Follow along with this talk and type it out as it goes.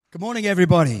Good morning,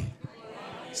 everybody.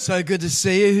 So good to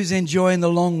see you. Who's enjoying the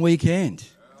long weekend?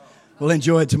 We'll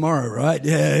enjoy it tomorrow, right?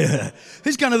 Yeah.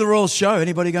 Who's going to the Royal Show?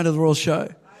 Anybody going to the Royal Show?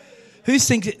 Who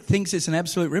thinks it's an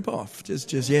absolute rip-off?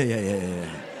 Yeah.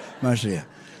 Mostly, yeah.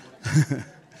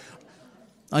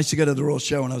 I used to go to the Royal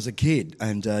Show when I was a kid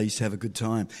and used to have a good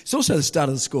time. It's also the start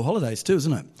of the school holidays too,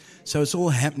 isn't it? So it's all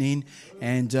happening,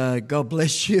 and God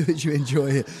bless you as you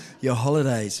enjoy your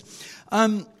holidays.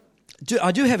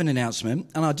 I do have an announcement,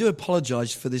 and I do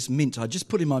apologise for this mint I just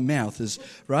put in my mouth as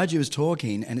Raji was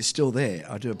talking, and it's still there.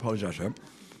 I do apologise for it.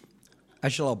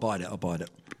 Actually, I'll bite it.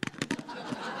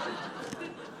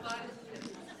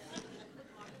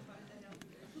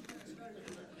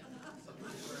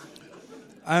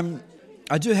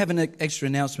 I do have an extra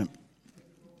announcement.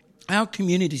 Our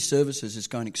community services is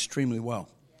going extremely well.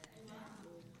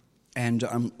 And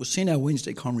we're seeing our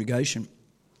Wednesday congregation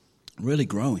really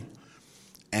growing.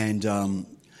 And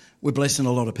we're blessing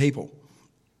a lot of people.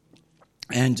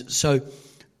 And so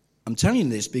I'm telling you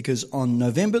this because on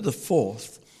November the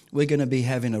 4th, we're going to be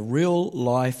having a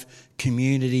real-life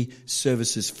community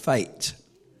services fete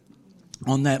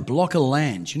on that block of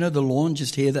land. You know the lawn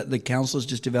just here that the council's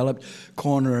just developed,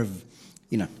 corner of,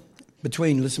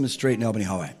 between Elizabeth Street and Albany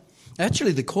Highway.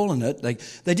 Actually, they're calling it, they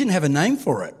didn't have a name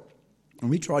for it, and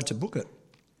we tried to book it.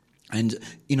 And,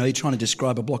 you're trying to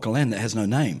describe a block of land that has no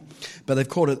name. But they've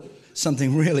called it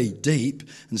something really deep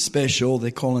and special.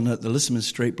 They're calling it the Elizabeth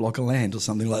Street block of land or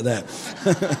something like that.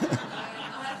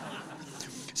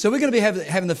 So we're going to be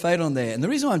having the fete on there. And the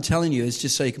reason why I'm telling you is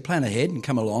just so you can plan ahead and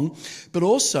come along. But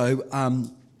also,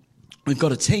 we've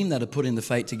got a team that have put in the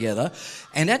fete together.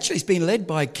 And actually it's been led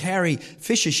by Carrie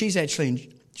Fisher. She's actually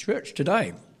in church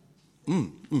today.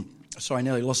 Sorry, I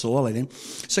nearly lost the lolly then.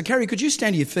 So, Carrie, could you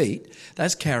stand to your feet?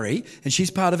 That's Carrie, and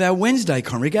she's part of our Wednesday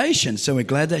congregation. So we're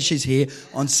glad that she's here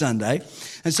on Sunday.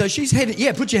 And so she's headed,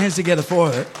 put your hands together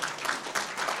for her.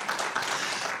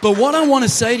 But what I want to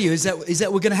say to you is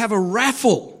that we're going to have a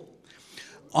raffle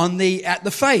at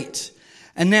the fete.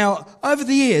 And now, over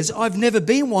the years, I've never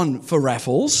been one for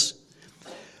raffles,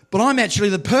 but I'm actually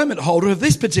the permit holder of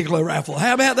this particular raffle.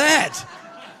 How about that?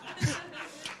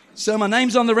 So my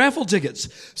name's on the raffle tickets.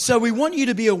 So we want you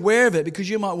to be aware of it because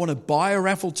you might want to buy a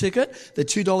raffle ticket. They're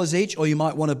 $2 each, or you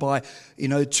might want to buy,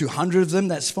 200 of them.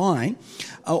 That's fine.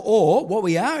 Or what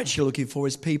we are actually looking for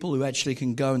is people who actually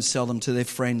can go and sell them to their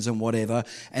friends and whatever.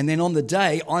 And then on the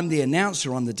day, I'm the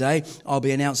announcer on the day. I'll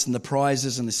be announcing the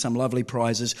prizes, and there's some lovely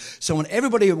prizes. So I want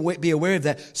everybody to be aware of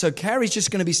that. So Carrie's just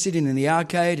going to be sitting in the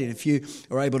arcade, and if you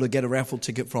are able to get a raffle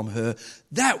ticket from her,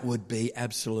 that would be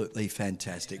absolutely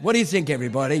fantastic. What do you think,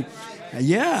 everybody?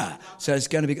 Yeah. So it's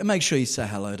going to be, make sure you say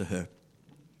hello to her.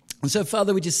 And so,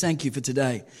 Father, we just thank you for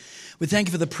today. We thank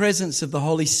you for the presence of the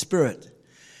Holy Spirit.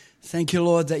 Thank you,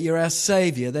 Lord, that you're our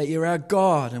Saviour, that you're our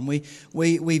God, and we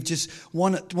just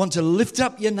want to lift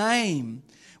up your name.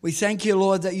 We thank you,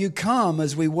 Lord, that you come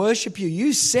as we worship you.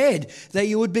 You said that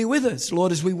you would be with us,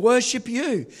 Lord, as we worship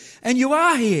you. And you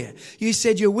are here. You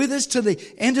said you're with us to the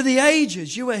end of the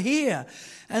ages. You are here.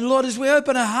 And Lord, as we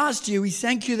open our hearts to you, we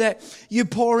thank you that you're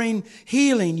pouring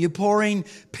healing, you're pouring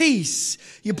peace,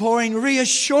 you're pouring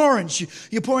reassurance,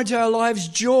 you're pouring into our lives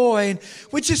joy. And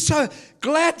we're just so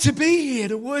glad to be here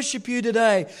to worship you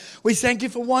today. We thank you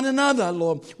for one another,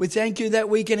 Lord. We thank you that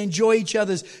we can enjoy each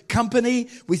other's company.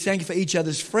 We thank you for each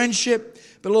other's friendship.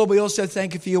 But Lord, we also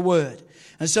thank you for your word.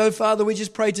 And so, Father, we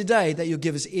just pray today that you'll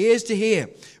give us ears to hear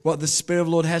what the Spirit of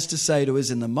the Lord has to say to us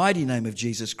in the mighty name of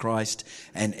Jesus Christ.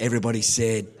 And everybody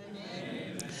said,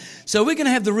 Amen. So we're going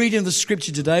to have the reading of the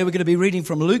scripture today. We're going to be reading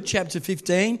from Luke chapter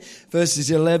 15,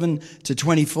 verses 11 to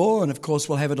 24. And, of course,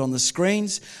 we'll have it on the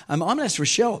screens. I'm going to ask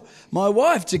Rochelle, my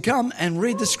wife, to come and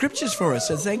read the scriptures for us.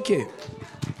 So thank you.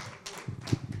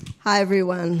 Hi,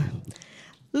 everyone.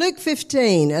 Luke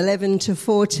 15, 11 to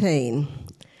 14.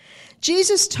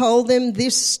 Jesus told them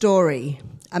this story.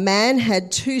 A man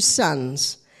had 2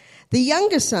 sons. The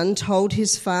younger son told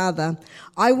his father,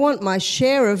 "I want my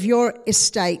share of your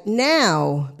estate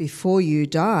now before you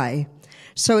die."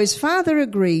 So his father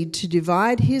agreed to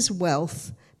divide his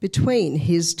wealth between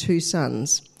his 2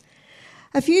 sons.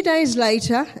 A few days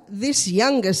later, this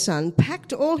younger son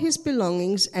packed all his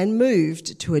belongings and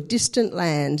moved to a distant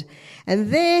land,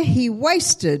 and there he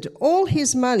wasted all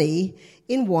his money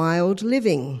in wild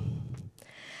living.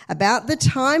 About the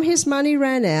time his money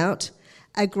ran out,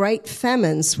 a great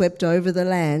famine swept over the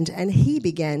land, and he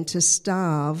began to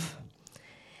starve.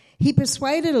 He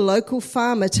persuaded a local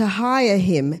farmer to hire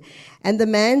him, and the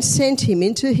man sent him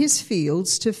into his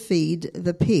fields to feed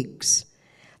the pigs.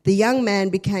 The young man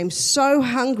became so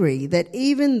hungry that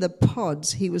even the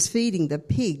pods he was feeding the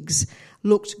pigs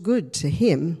looked good to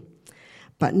him.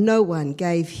 but no one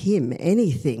gave him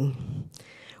anything.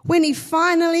 When he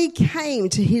finally came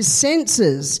to his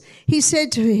senses, he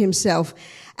said to himself,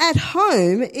 "At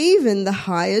home, even the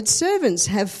hired servants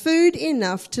have food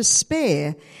enough to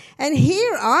spare, and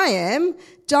here I am,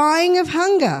 dying of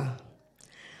hunger.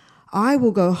 I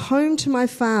will go home to my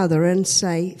father and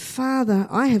say, 'Father,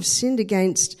 I have sinned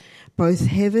against both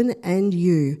heaven and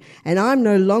you, and I'm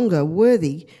no longer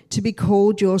worthy to be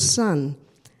called your son.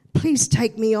 Please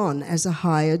take me on as a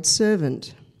hired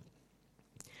servant.'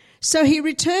 So he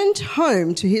returned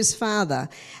home to his father,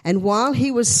 and while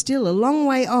he was still a long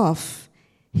way off,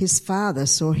 his father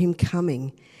saw him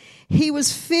coming. He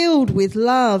was filled with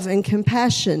love and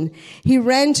compassion. He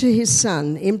ran to his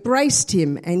son, embraced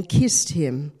him, and kissed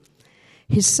him.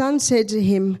 His son said to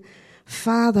him,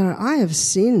 'Father, I have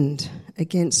sinned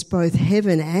against both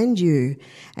heaven and you,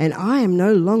 and I am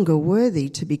no longer worthy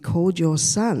to be called your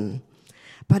son.'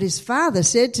 But his father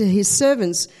said to his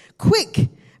servants, 'Quick,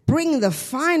 bring the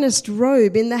finest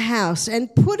robe in the house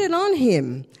and put it on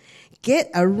him. Get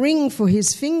a ring for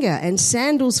his finger and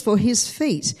sandals for his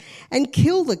feet, and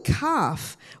kill the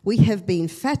calf we have been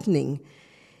fattening.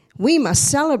 We must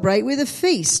celebrate with a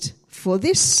feast, for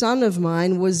this son of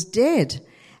mine was dead,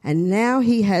 and now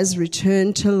he has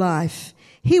returned to life.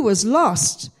 He was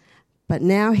lost, but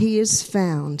now he is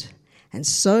found.' And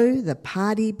so the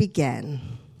party began."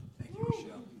 Thank you,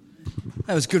 Michelle.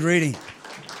 That was good reading.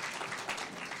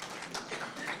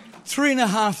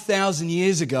 3,500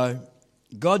 years ago,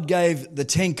 God gave the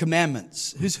 10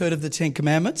 Commandments. Who's heard of the 10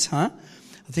 Commandments, huh?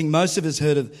 I think most of us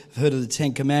have heard of the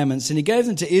 10 Commandments. And he gave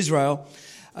them to Israel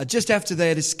just after they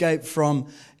had escaped from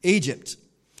Egypt.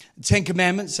 The 10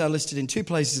 Commandments are listed in 2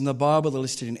 places in the Bible. They're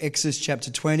listed in Exodus chapter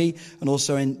 20 and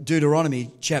also in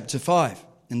Deuteronomy chapter 5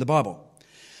 in the Bible.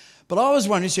 But I was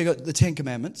wondering, so you've got the 10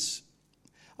 Commandments.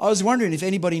 I was wondering if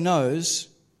anybody knows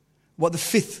what the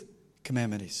 5th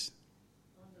commandment is.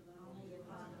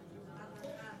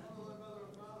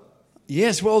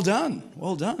 Yes, well done,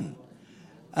 well done.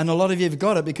 And a lot of you have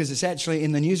got it because it's actually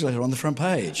in the newsletter on the front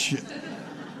page.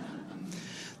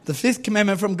 The 5th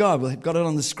commandment from God, we've got it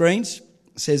on the screens,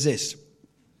 says this: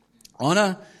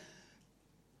 Honor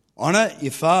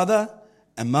your father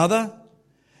and mother,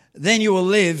 then you will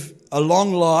live a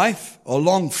long life, or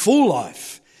long full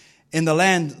life, in the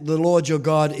land the Lord your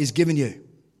God is giving you.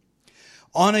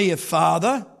 Honor your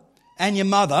father and your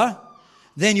mother,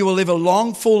 then you will live a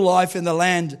long, full life in the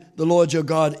land the Lord your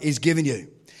God is giving you.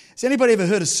 Has anybody ever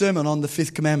heard a sermon on the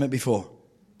 5th commandment before?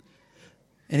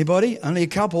 Anybody? Only a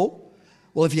couple?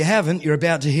 Well, if you haven't, you're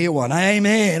about to hear one.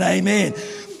 Amen, amen.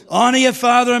 Honor your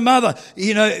father and mother.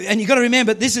 You know, and you've got to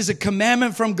remember, this is a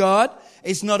commandment from God.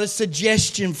 It's not a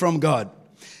suggestion from God.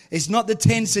 It's not the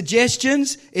 10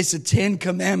 suggestions. It's the 10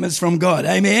 commandments from God.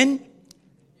 Amen?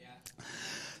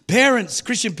 Parents,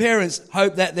 Christian parents,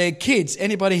 hope that their kids,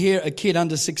 anybody here a kid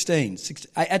under 16,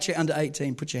 actually under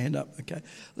 18, put your hand up, okay?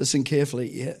 Listen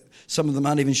carefully, yeah. Some of them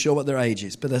aren't even sure what their age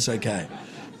is, but that's okay.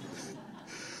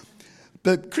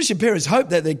 But Christian parents hope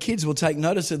that their kids will take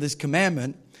notice of this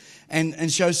commandment and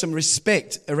show some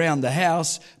respect around the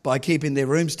house by keeping their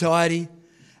rooms tidy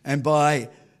and by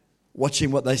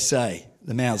watching what they say,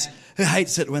 the mouths. Who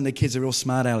hates it when the kids are real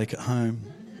smart aleck at home?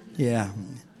 Yeah.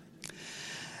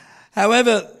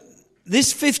 However,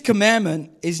 this 5th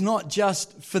commandment is not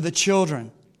just for the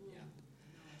children.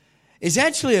 It's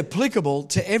actually applicable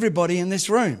to everybody in this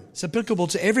room. It's applicable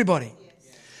to everybody.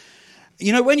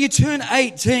 You know, when you turn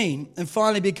 18 and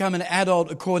finally become an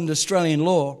adult according to Australian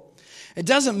law, it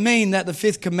doesn't mean that the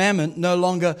 5th commandment no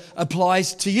longer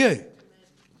applies to you.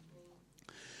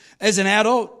 As an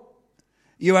adult,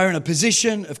 you are in a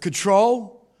position of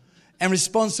control and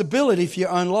responsibility for your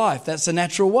own life. That's the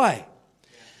natural way.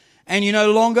 And you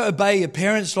no longer obey your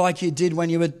parents like you did when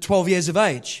you were 12 years of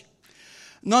age.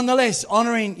 Nonetheless,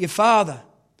 honouring your father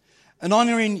and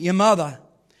honouring your mother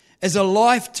is a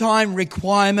lifetime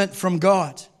requirement from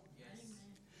God.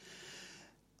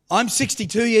 I'm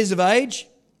 62 years of age.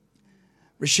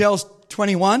 Rochelle's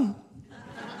 21.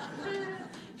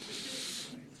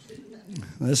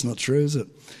 That's not true, is it?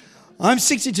 I'm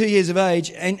 62 years of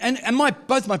age, and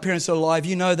both my parents are alive.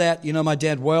 You know that. You know my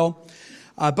dad well.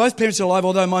 Both parents are alive,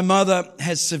 although my mother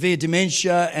has severe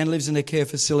dementia and lives in a care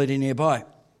facility nearby.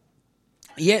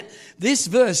 Yet this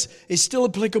verse is still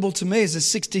applicable to me as a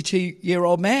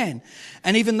 62-year-old man.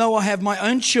 And even though I have my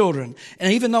own children,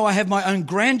 and even though I have my own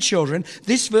grandchildren,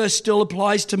 this verse still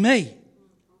applies to me.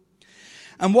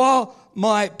 And while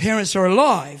my parents are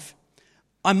alive,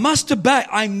 I must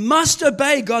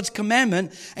obey God's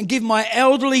commandment and give my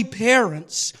elderly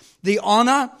parents the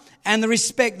honor and the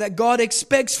respect that God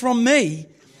expects from me.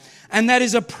 And that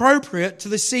is appropriate to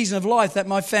the season of life that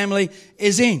my family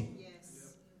is in.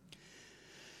 Yes.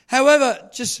 However,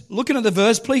 just looking at the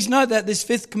verse, please note that this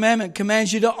fifth commandment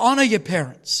commands you to honor your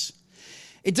parents.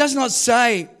 It does not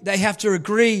say they have to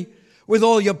agree with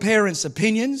all your parents'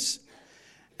 opinions,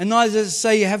 and neither does it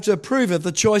say you have to approve of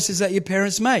the choices that your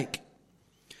parents make.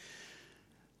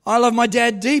 I love my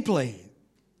dad deeply.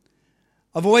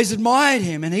 I've always admired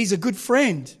him, and he's a good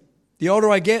friend. The older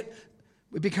I get,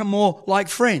 we become more like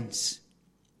friends.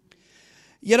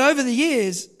 Yet over the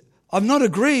years, I've not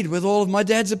agreed with all of my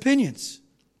dad's opinions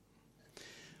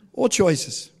or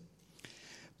choices.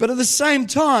 But at the same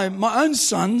time, my own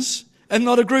sons have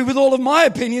not agreed with all of my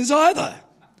opinions either,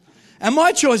 and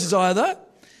my choices either.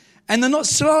 And they're not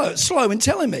slow in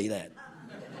telling me that.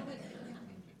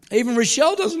 Even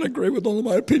Rochelle doesn't agree with all of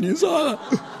my opinions either.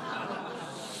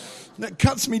 That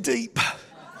cuts me deep.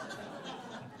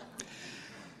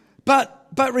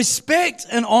 But respect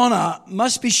and honour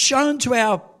must be shown to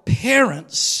our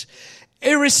parents,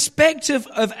 irrespective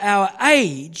of our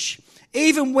age,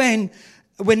 even when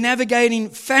we're navigating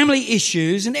family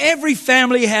issues. And every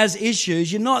family has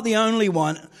issues. You're not the only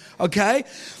one, okay?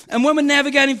 And when we're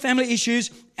navigating family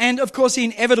issues, and of course the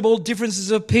inevitable differences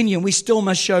of opinion, we still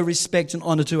must show respect and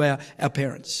honour to our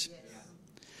parents. Yes.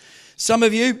 Some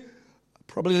of you,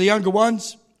 probably the younger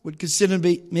ones, would consider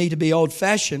me to be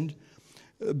old-fashioned,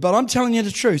 but I'm telling you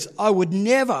the truth. I would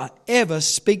never, ever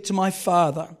speak to my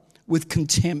father with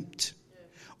contempt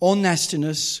or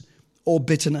nastiness or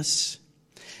bitterness,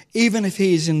 even if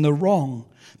he is in the wrong,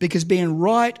 because being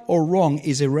right or wrong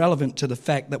is irrelevant to the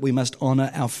fact that we must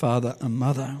honour our father and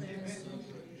mother.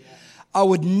 I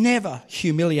would never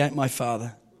humiliate my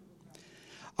father.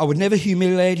 I would never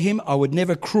humiliate him. I would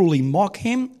never cruelly mock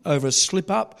him over a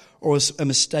slip-up or a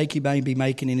mistake he may be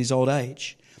making in his old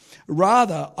age.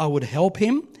 Rather, I would help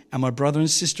him, and my brother and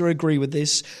sister agree with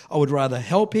this. I would rather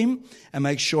help him and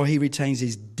make sure he retains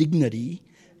his dignity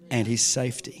and his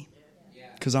safety,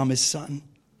 because I'm his son.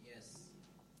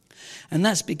 And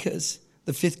that's because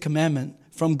the fifth commandment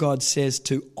from God says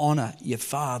to honour your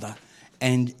father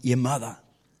and your mother.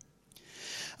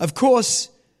 Of course,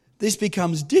 this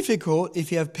becomes difficult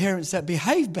if you have parents that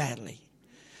behave badly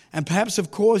and perhaps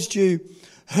have caused you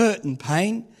hurt and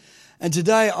pain. And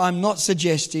today I'm not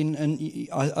suggesting, and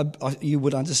you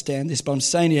would understand this, but I'm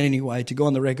saying it anyway to go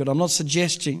on the record, I'm not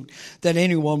suggesting that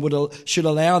anyone should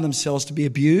allow themselves to be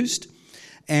abused.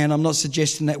 And I'm not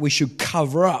suggesting that we should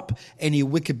cover up any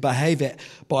wicked behaviour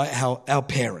by our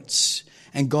parents.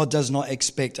 And God does not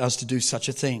expect us to do such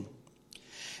a thing.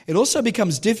 It also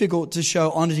becomes difficult to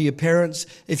show honour to your parents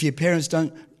if your parents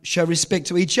don't show respect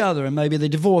to each other, and maybe they're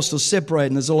divorced or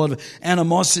separated and there's a lot of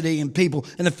animosity and people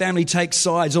and the family takes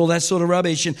sides, all that sort of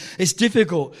rubbish. And it's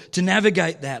difficult to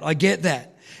navigate that. I get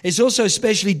that. It's also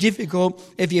especially difficult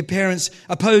if your parents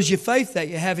oppose your faith that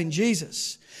you have in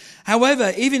Jesus.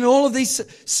 However, even in all of these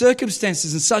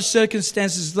circumstances and such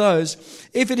circumstances as those,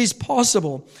 if it is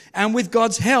possible and with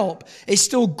God's help, it's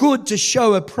still good to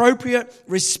show appropriate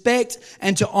respect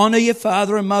and to honour your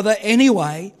father and mother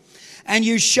anyway. And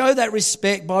you show that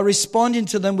respect by responding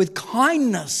to them with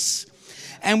kindness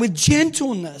and with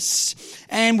gentleness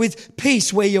and with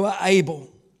peace where you are able.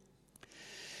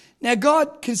 Now,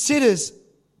 God considers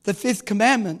the fifth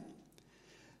commandment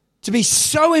to be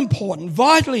so important,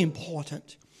 vitally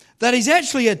important, that He's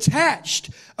actually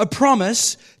attached a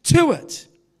promise to it. It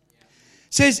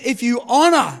says, if you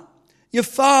honour your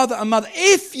father and mother,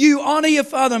 if you honour your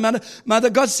father and mother,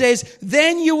 God says,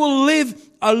 then you will live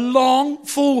a long,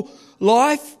 full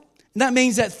life. And that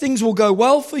means that things will go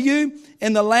well for you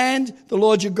in the land the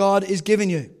Lord your God is giving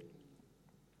you.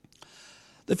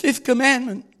 The fifth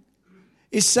commandment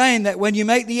is saying that when you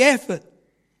make the effort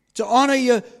to honour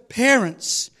your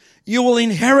parents, you will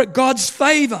inherit God's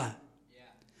favour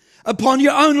upon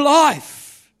your own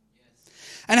life.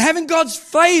 And having God's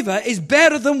favour is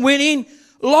better than winning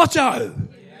lotto.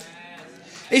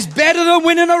 It's better than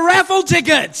winning a raffle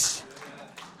ticket.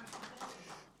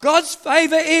 God's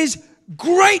favour is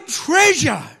great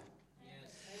treasure.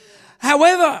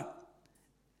 However,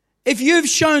 if you've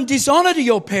shown dishonour to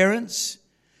your parents,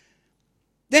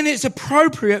 then it's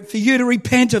appropriate for you to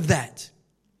repent of that.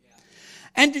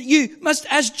 And you must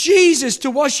ask Jesus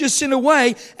to wash your sin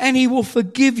away, and He will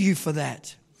forgive you for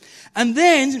that. And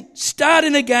then,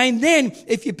 starting again, then,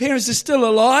 if your parents are still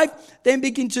alive, then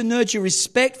begin to nurture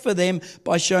respect for them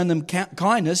by showing them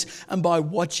kindness and by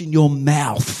watching your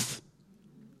mouth.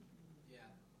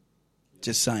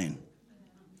 Just saying.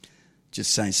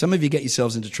 Just saying. Some of you get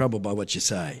yourselves into trouble by what you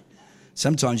say.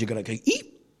 Sometimes you've got to go,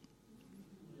 eep.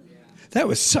 That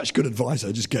was such good advice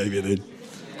I just gave you then.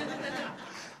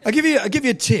 I'll give you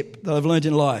a tip that I've learned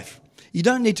in life. You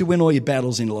don't need to win all your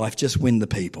battles in life, just win the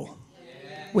people.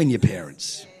 Win your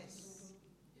parents.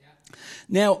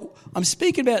 Now, I'm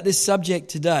speaking about this subject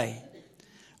today.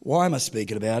 Why am I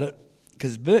speaking about it?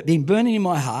 Because it's been burning in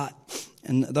my heart,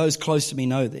 and those close to me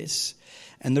know this.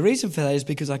 And the reason for that is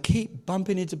because I keep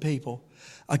bumping into people.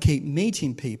 I keep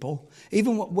meeting people.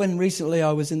 Even when recently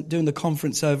I was doing the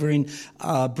conference over in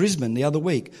Brisbane the other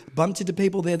week, bumped into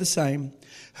people there the same,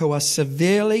 who are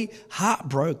severely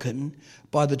heartbroken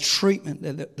by the treatment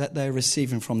that they're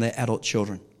receiving from their adult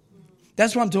children.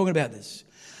 That's why I'm talking about this.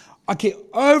 I keep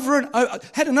over and over. I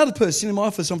had another person in my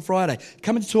office on Friday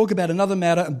coming to talk about another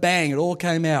matter, and bang, it all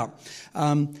came out.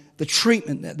 The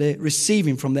treatment that they're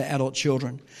receiving from their adult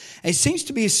children. And it seems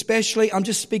to be especially, I'm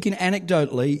just speaking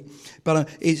anecdotally, but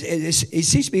it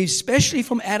seems to be especially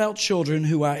from adult children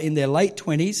who are in their late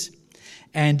 20s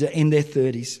and in their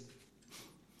 30s.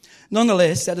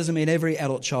 Nonetheless, that doesn't mean every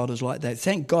adult child is like that.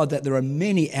 Thank God that there are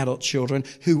many adult children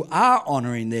who are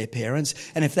honouring their parents.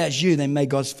 And if that's you, then may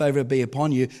God's favour be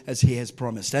upon you as he has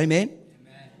promised. Amen?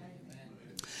 Amen.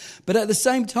 But at the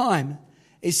same time,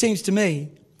 it seems to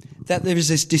me that there is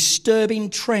this disturbing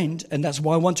trend, and that's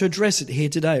why I want to address it here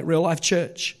today at Real Life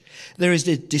Church. There is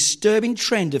this disturbing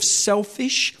trend of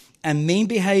selfish and mean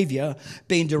behaviour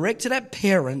being directed at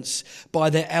parents by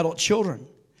their adult children.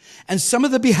 And some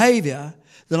of the behaviour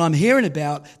that I'm hearing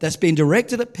about that's being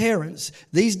directed at parents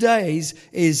these days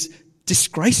is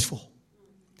disgraceful.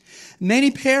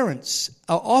 Many parents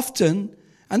are often,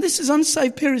 and this is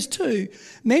unsaved parents too,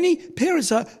 many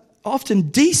parents are often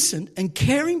decent and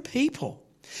caring people.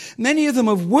 Many of them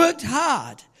have worked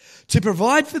hard to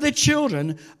provide for their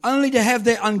children, only to have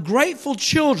their ungrateful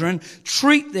children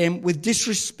treat them with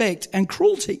disrespect and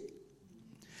cruelty.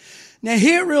 Now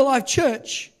here at Real Life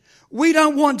Church, we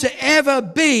don't want to ever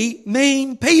be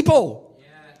mean people. Yeah,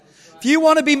 right. If you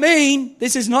want to be mean,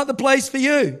 this is not the place for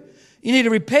you. You need to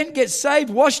repent, get saved,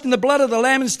 washed in the blood of the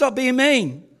Lamb, and stop being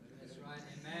mean. That's right.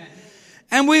 Amen.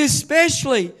 And we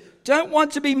especially don't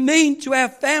want to be mean to our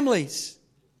families.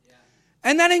 Yeah.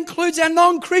 And that includes our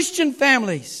non-Christian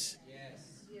families.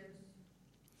 Yes.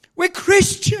 We're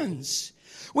Christians.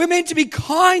 We're meant to be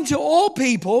kind to all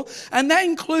people, and that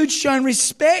includes showing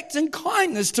respect and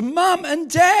kindness to mum and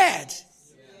dad.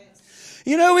 Yes.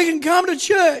 You know, we can come to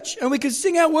church and we can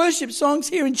sing our worship songs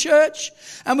here in church,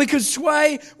 and we can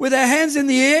sway with our hands in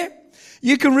the air.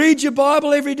 You can read your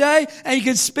Bible every day, and you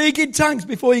can speak in tongues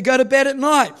before you go to bed at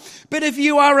night. But if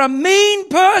you are a mean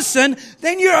person,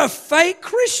 then you're a fake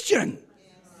Christian.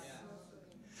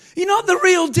 You're not the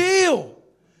real deal.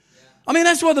 I mean,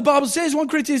 that's what the Bible says, 1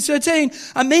 Corinthians 13.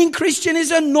 A mean Christian is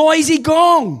a noisy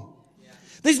gong.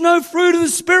 There's no fruit of the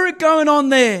Spirit going on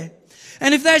there.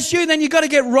 And if that's you, then you've got to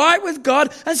get right with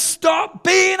God and stop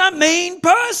being a mean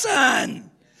person.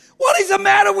 What is the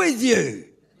matter with you?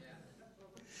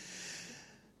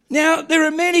 Now, there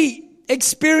are many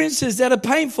experiences that are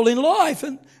painful in life,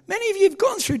 and many of you have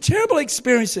gone through terrible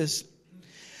experiences.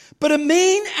 But a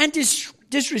mean and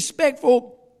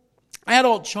disrespectful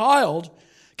adult child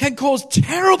can cause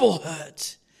terrible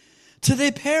hurt to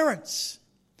their parents.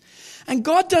 And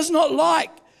God does not like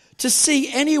to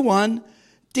see anyone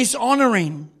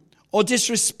dishonoring or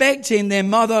disrespecting their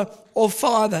mother or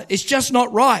father. It's just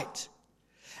not right.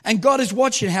 And God is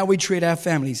watching how we treat our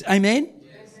families. Amen?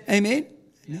 Yes. Amen?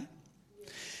 Yeah.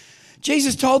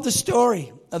 Jesus told the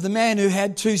story of the man who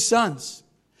had two sons.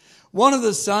 One of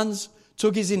the sons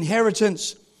took his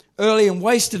inheritance early and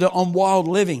wasted it on wild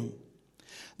living.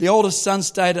 The oldest son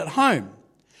stayed at home.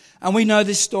 And we know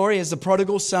this story as the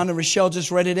prodigal son, and Rochelle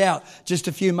just read it out just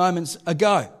a few moments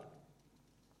ago.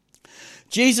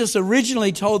 Jesus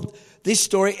originally told this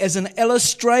story as an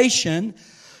illustration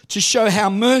to show how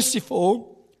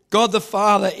merciful God the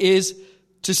Father is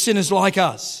to sinners like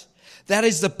us. That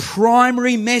is the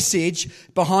primary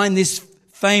message behind this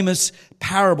famous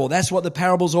parable. That's what the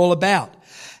parable's all about.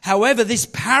 However, this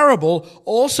parable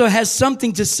also has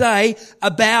something to say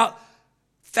about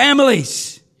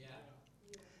families.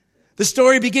 The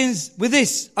story begins with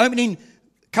this, opening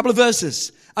couple of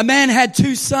verses. A man had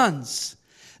two sons.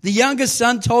 The youngest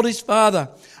son told his father,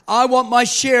 I want my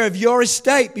share of your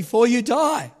estate before you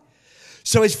die.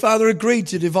 So his father agreed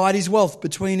to divide his wealth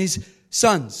between his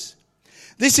sons.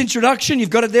 This introduction, you've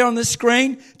got it there on the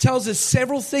screen, tells us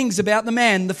several things about the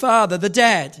man, the father, the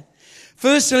dad.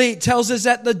 Firstly, it tells us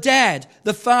that the dad,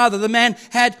 the father, the man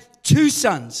had two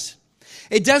sons.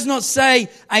 It does not say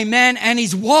a man and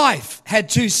his wife had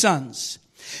two sons.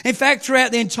 In fact,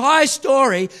 throughout the entire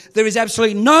story, there is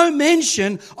absolutely no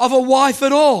mention of a wife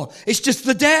at all. It's just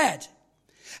the dad.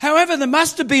 However, there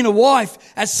must have been a wife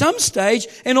at some stage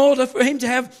in order for him to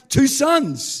have two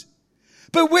sons.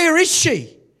 But where is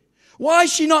she? Why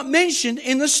is she not mentioned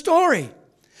in the story?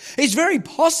 It's very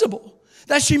possible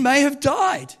that she may have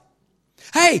died.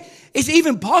 Hey, it's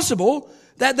even possible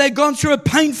that they've gone through a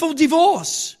painful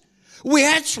divorce. We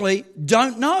actually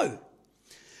don't know.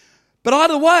 But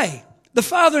either way, the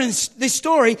father in this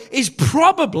story is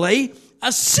probably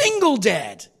a single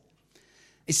dad.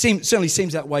 It certainly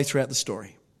seems that way throughout the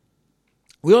story.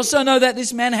 We also know that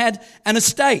this man had an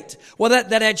estate. What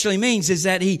that actually means is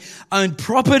that he owned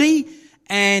property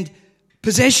and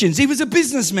possessions. He was a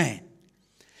businessman.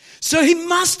 So he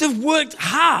must have worked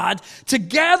hard to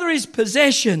gather his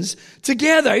possessions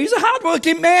together. He was a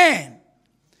hardworking man.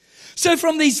 So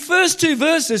from these first two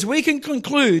verses, we can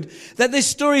conclude that this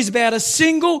story is about a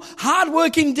single,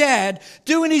 hardworking dad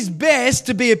doing his best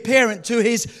to be a parent to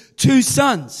his two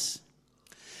sons.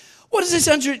 What does this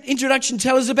introduction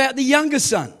tell us about the younger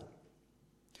son?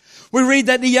 We read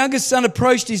that the younger son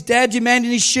approached his dad,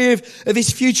 demanding his share of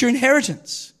his future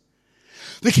inheritance.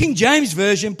 The King James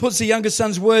Version puts the younger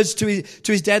son's words to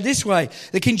his dad this way.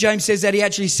 The King James says that he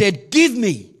actually said, give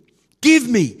me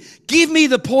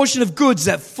the portion of goods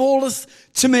that falleth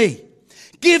to me.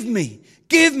 Give me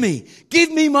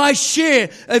my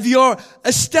share of your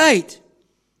estate.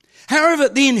 However,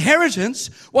 the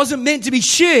inheritance wasn't meant to be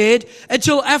shared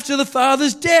until after the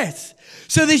father's death.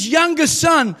 So this younger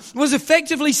son was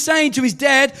effectively saying to his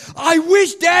dad, I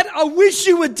wish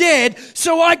you were dead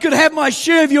so I could have my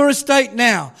share of your estate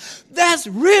now. That's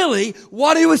really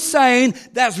what he was saying.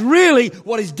 That's really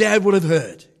what his dad would have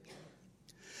heard.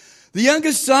 The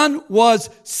younger son was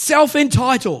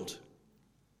self-entitled.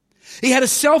 He had a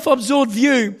self-absorbed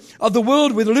view of the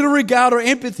world with little regard or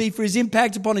empathy for his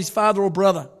impact upon his father or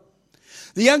brother.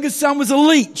 The younger son was a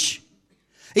leech.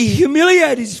 He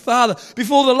humiliated his father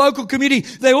before the local community.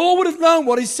 They all would have known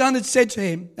what his son had said to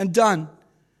him and done.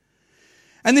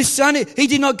 And this son, he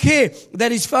did not care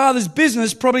that his father's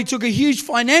business probably took a huge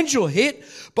financial hit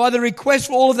by the request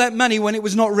for all of that money when it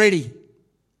was not ready.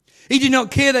 He did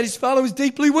not care that his father was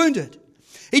deeply wounded.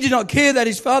 He did not care that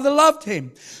his father loved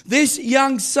him. This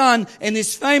young son in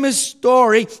this famous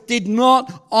story did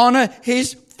not honor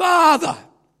his father.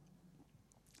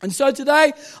 And so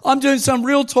today, I'm doing some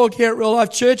real talk here at Real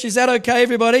Life Church. Is that okay,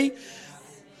 everybody?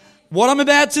 What I'm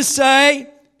about to say,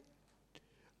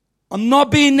 I'm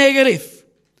not being negative.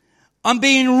 I'm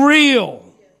being real.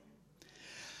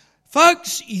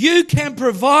 Folks, you can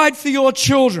provide for your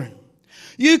children.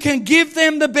 You can give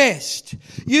them the best.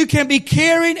 You can be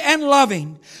caring and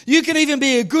loving. You can even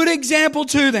be a good example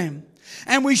to them.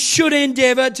 And we should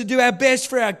endeavor to do our best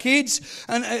for our kids.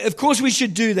 And of course we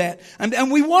should do that.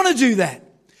 And we want to do that.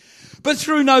 But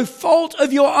through no fault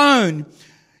of your own,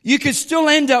 you could still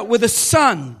end up with a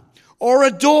son or a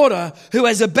daughter who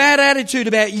has a bad attitude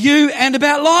about you and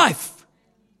about life.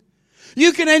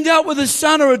 You can end up with a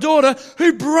son or a daughter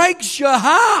who breaks your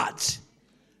heart.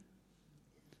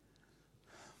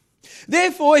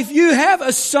 Therefore, if you have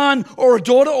a son or a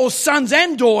daughter or sons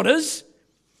and daughters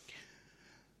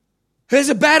who has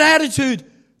a bad attitude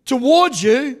towards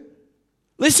you,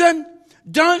 listen,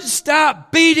 don't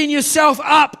start beating yourself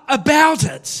up about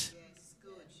it.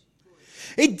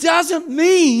 It doesn't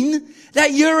mean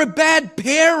that you're a bad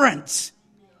parent.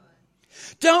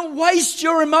 Don't waste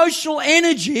your emotional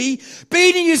energy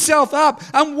beating yourself up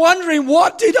and wondering,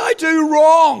 what did I do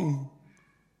wrong?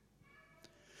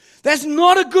 That's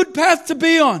not a good path to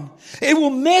be on. It will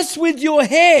mess with your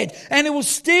head and it will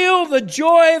steal the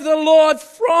joy of the Lord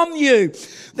from you.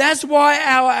 That's why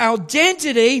our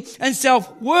identity and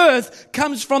self-worth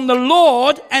comes from the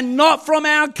Lord and not from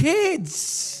our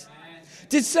kids.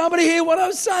 Did somebody hear what I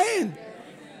was saying?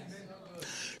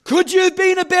 Could you have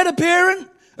been a better parent?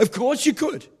 Of course you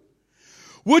could.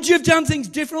 Would you have done things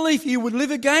differently if you would live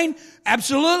again?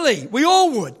 Absolutely. We all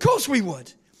would. Of course we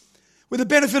would. With the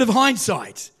benefit of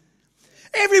hindsight.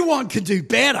 Everyone can do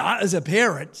better as a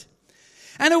parent.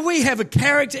 And if we have a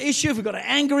character issue, if we've got an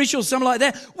anger issue or something like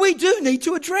that, we do need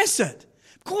to address it.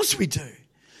 Of course we do.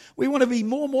 We want to be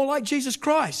more and more like Jesus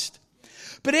Christ.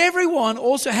 But everyone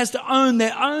also has to own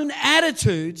their own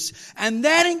attitudes, and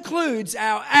that includes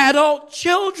our adult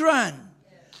children.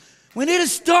 We need to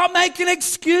stop making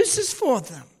excuses for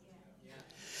them.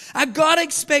 God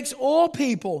expects all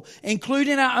people,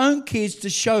 including our own kids, to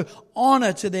show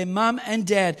honor to their mum and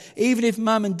dad, even if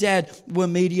mum and dad were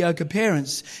mediocre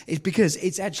parents. It's because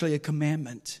it's actually a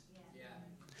commandment.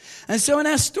 And so in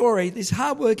our story, this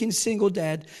hardworking single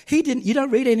dad, you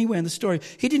don't read anywhere in the story,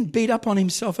 he didn't beat up on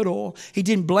himself at all. He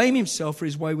didn't blame himself for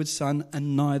his wayward son,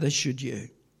 and neither should you.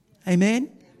 Amen?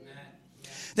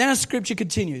 Then our scripture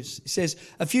continues. It says,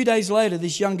 a few days later,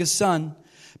 this younger son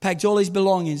packed all his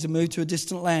belongings and moved to a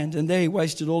distant land, and there he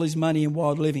wasted all his money in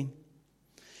wild living.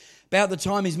 About the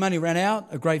time his money ran out,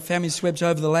 a great famine swept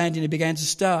over the land and he began to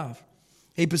starve.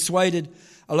 He persuaded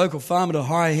a local farmer to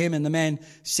hire him, and the man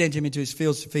sent him into his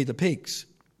fields to feed the pigs.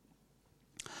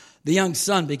 The young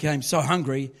son became so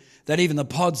hungry that even the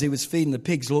pods he was feeding the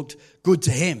pigs looked good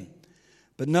to him,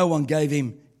 but no one gave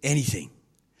him anything.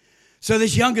 So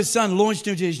this younger son launched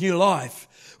into his new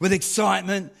life with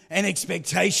excitement and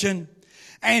expectation,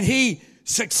 and he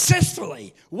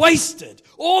successfully wasted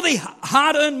all the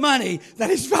hard-earned money that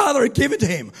his father had given to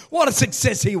him. What a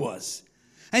success he was.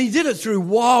 And he did it through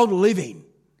wild living.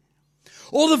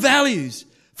 All the values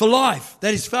for life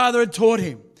that his father had taught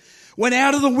him went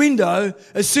out of the window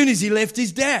as soon as he left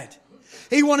his dad.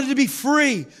 He wanted to be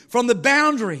free from the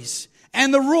boundaries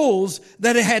and the rules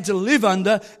that he had to live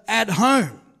under at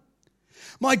home.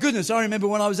 My goodness, I remember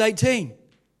when I was 18,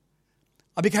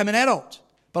 I became an adult,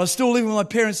 but I was still living with my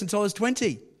parents until I was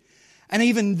 20. And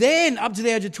even then, up to the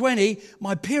age of 20,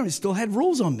 my parents still had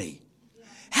rules on me.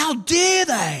 How dare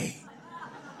they?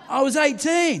 I was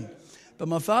 18. But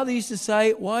my father used to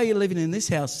say, "Why are you living in this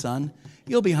house, son?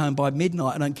 You'll be home by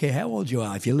midnight. I don't care how old you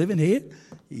are. If you're living here."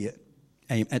 Yeah.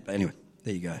 Anyway,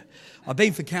 there you go. I've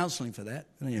been for counselling for that.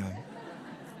 Anyway.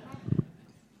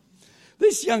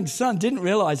 This young son didn't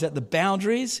realise that the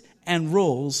boundaries and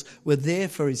rules were there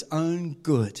for his own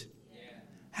good.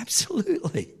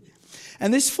 Absolutely.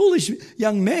 And this foolish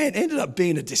young man ended up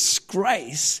being a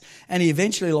disgrace, and he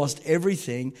eventually lost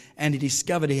everything, and he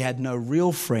discovered he had no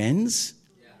real friends.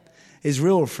 His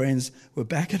real friends were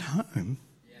back at home.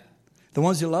 The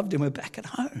ones who loved him were back at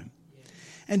home.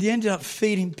 And he ended up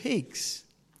feeding pigs.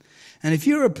 And if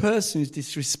you're a person who's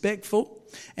disrespectful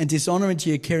and dishonouring to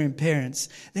your caring parents,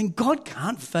 then God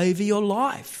can't favour your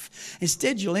life.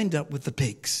 Instead, you'll end up with the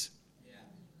pigs.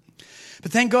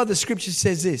 But thank God the scripture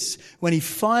says this: when he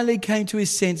finally came to his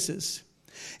senses,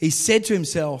 he said to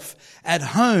himself, "At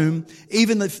home,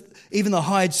 even the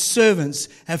hired servants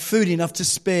have food enough to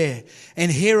spare,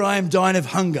 and here I am dying of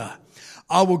hunger.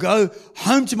 I will go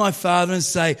home to my father and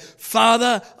say,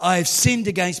 'Father, I have sinned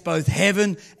against both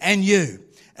heaven and you,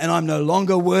 and I'm no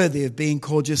longer worthy of being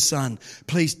called your son.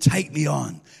 Please take me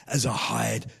on as a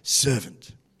hired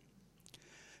servant.'"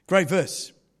 Great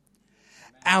verse.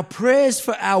 Our prayers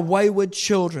for our wayward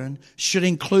children should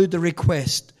include the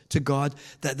request to God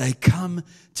that they come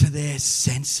to their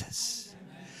senses.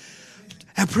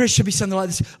 Our prayer should be something like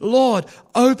this: "Lord,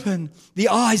 open the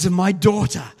eyes of my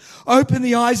daughter. Open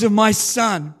the eyes of my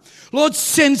son. Lord,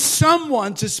 send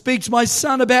someone to speak to my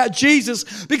son about Jesus,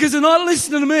 because they're not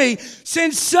listening to me.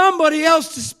 Send somebody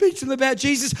else to speak to them about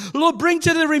Jesus. Lord, bring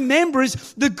to their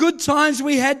remembrance the good times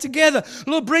we had together.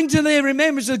 Lord, bring to their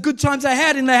remembrance the good times I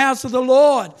had in the house of the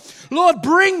Lord. Lord,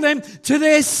 bring them to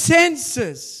their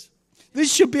senses."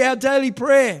 This should be our daily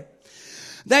prayer.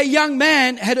 That young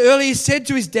man had earlier said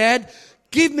to his dad,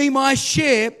 "Give me my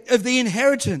share of the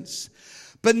inheritance."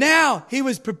 But now he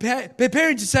was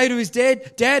preparing to say to his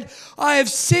dad, "Dad, I have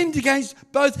sinned against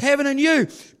both heaven and you.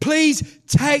 Please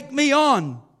take me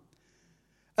on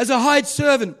as a hired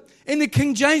servant." In the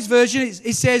King James Version,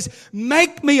 it says,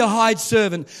 "Make me a hired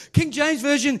servant." King James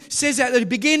Version says that at the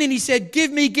beginning. He said,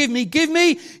 "Give me, give me, give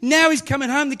me." Now he's coming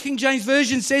home. The King James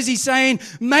Version says he's saying,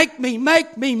 "Make me,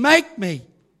 make me, make me."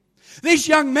 This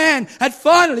young man had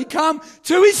finally come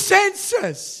to his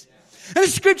senses. And the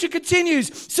scripture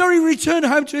continues. "So he returned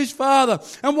home to his father.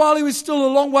 And while he was still a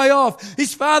long way off,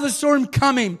 his father saw him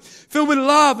coming, filled with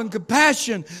love and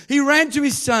compassion. He ran to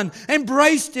his son,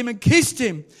 embraced him and kissed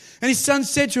him. And his son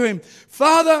said to him,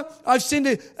 'Father, I've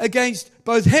sinned against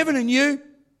both heaven and you,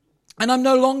 and I'm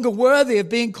no longer worthy of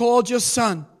being called your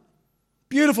son.'"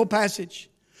 Beautiful passage.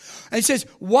 And it says,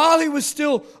 while he was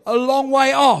still a long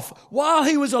way off,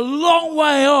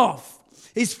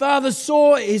 his father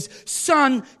saw his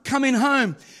son coming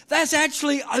home. That's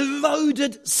actually a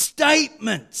loaded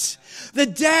statement. The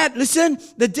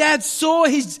dad saw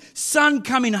his son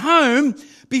coming home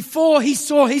before he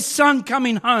saw his son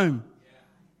coming home.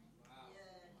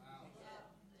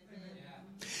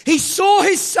 He saw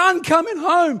his son coming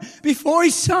home before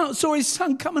he saw his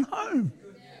son coming home.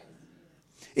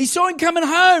 He saw him coming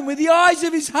home with the eyes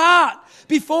of his heart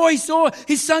before he saw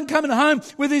his son coming home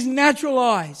with his natural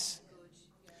eyes.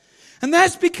 And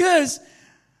that's because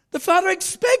the father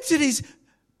expected his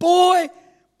boy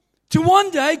to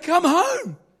one day come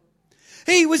home.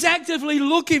 He was actively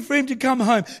looking for him to come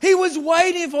home. He was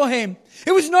waiting for him.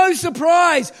 It was no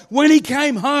surprise when he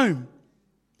came home.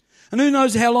 And who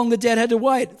knows how long the dad had to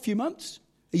wait? A few months?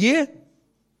 A year?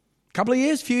 A couple of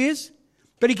years? A few years?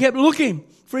 But he kept looking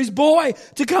for his boy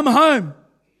to come home.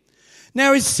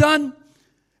 Now his son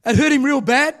had hurt him real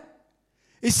bad.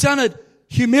 His son had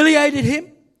humiliated him.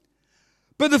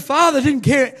 But the father didn't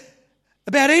care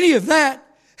about any of that.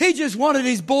 He just wanted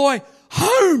his boy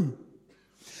home.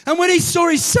 And when he saw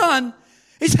his son,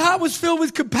 his heart was filled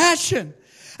with compassion.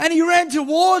 And he ran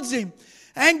towards him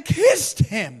and kissed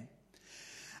him.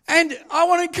 And I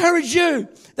want to encourage you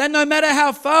that no matter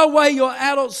how far away your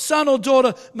adult son or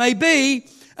daughter may be,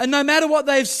 and no matter what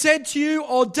they've said to you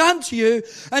or done to you,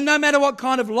 and no matter what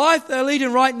kind of life they're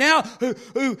leading right now,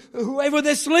 whoever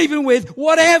they're sleeping with,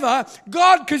 whatever,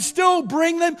 God can still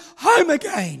bring them home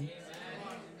again.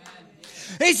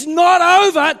 It's not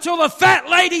over till the fat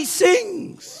lady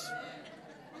sings.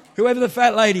 Whoever the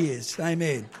fat lady is.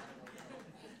 Amen.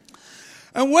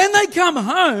 And when they come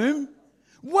home,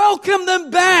 welcome them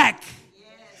back.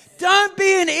 Yes. Don't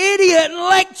be an idiot and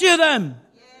lecture them.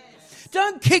 Yes.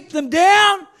 Don't kick them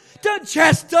down. Don't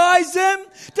chastise them.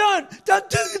 Don't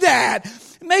do that.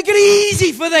 Make it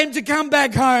easy for them to come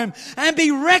back home and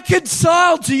be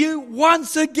reconciled to you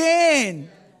once again.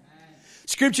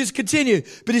 Scriptures continue.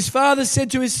 But his father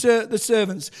said to the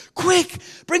servants, quick,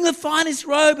 bring the finest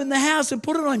robe in the house and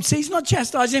put it on him. See, he's not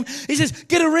chastising him. He says,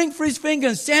 get a ring for his finger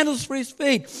and sandals for his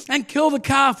feet and kill the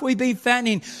calf we've been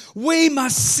fattening. We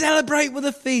must celebrate with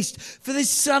a feast, for this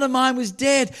son of mine was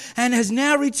dead and has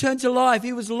now returned to life.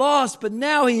 He was lost, but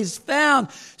now he is found.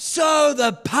 So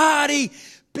the party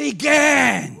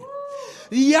began.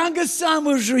 The younger son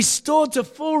was restored to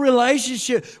full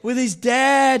relationship with his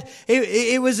dad.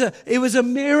 It was a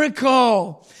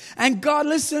miracle. And God,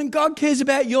 listen, God cares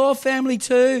about your family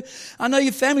too. I know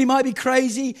your family might be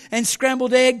crazy and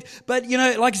scrambled egg, but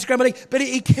like a scrambled egg, but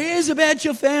He cares about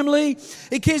your family.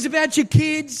 He cares about your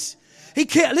kids. He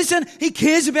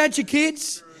cares about your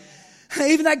kids.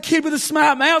 Even that kid with a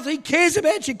smart mouth, he cares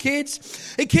about your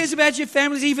kids. He cares about your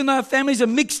families, even though families are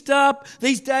mixed up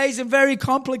these days and very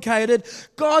complicated.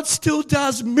 God still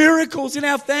does miracles in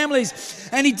our families.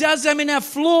 And He does them in our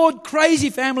flawed, crazy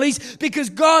families because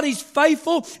God is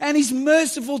faithful and He's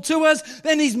merciful to us.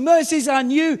 And His mercies are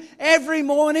new every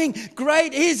morning.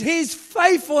 Great is His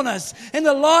faithfulness in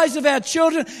the lives of our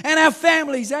children and our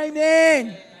families.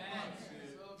 Amen.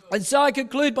 And so I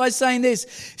conclude by saying this.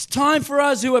 It's time for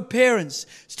us who are parents.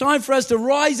 It's time for us to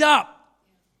rise up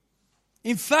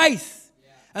in faith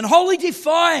and holy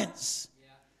defiance.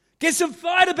 Get some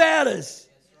fight about us.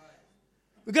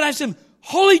 We're going to have some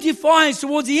holy defiance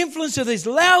towards the influence of this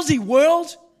lousy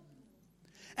world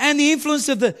and the influence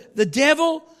of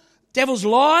the devil's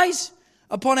lies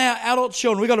upon our adult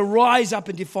children. We've got to rise up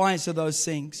in defiance of those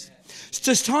things. It's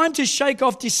just time to shake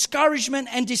off discouragement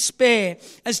and despair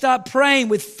and start praying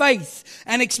with faith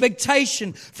and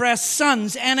expectation for our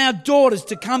sons and our daughters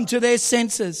to come to their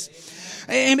senses.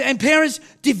 And parents,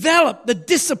 develop the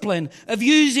discipline of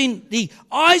using the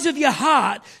eyes of your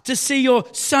heart to see your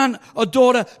son or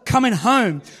daughter coming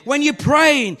home. When you're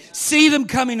praying, see them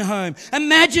coming home.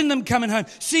 Imagine them coming home.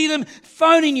 See them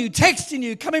phoning you, texting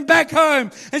you, coming back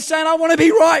home and saying, I want to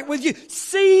be right with you.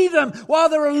 See them while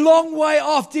they're a long way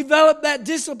off. Develop that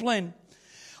discipline.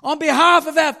 On behalf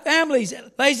of our families,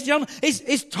 ladies and gentlemen,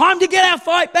 it's time to get our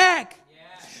fight back.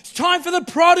 It's time for the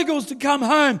prodigals to come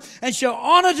home and show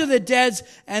honor to their dads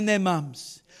and their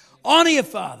mums. Honor your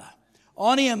father,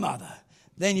 honor your mother.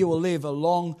 Then you will live a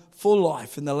long, full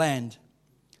life in the land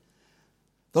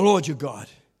the Lord your God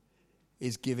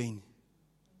is giving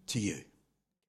to you.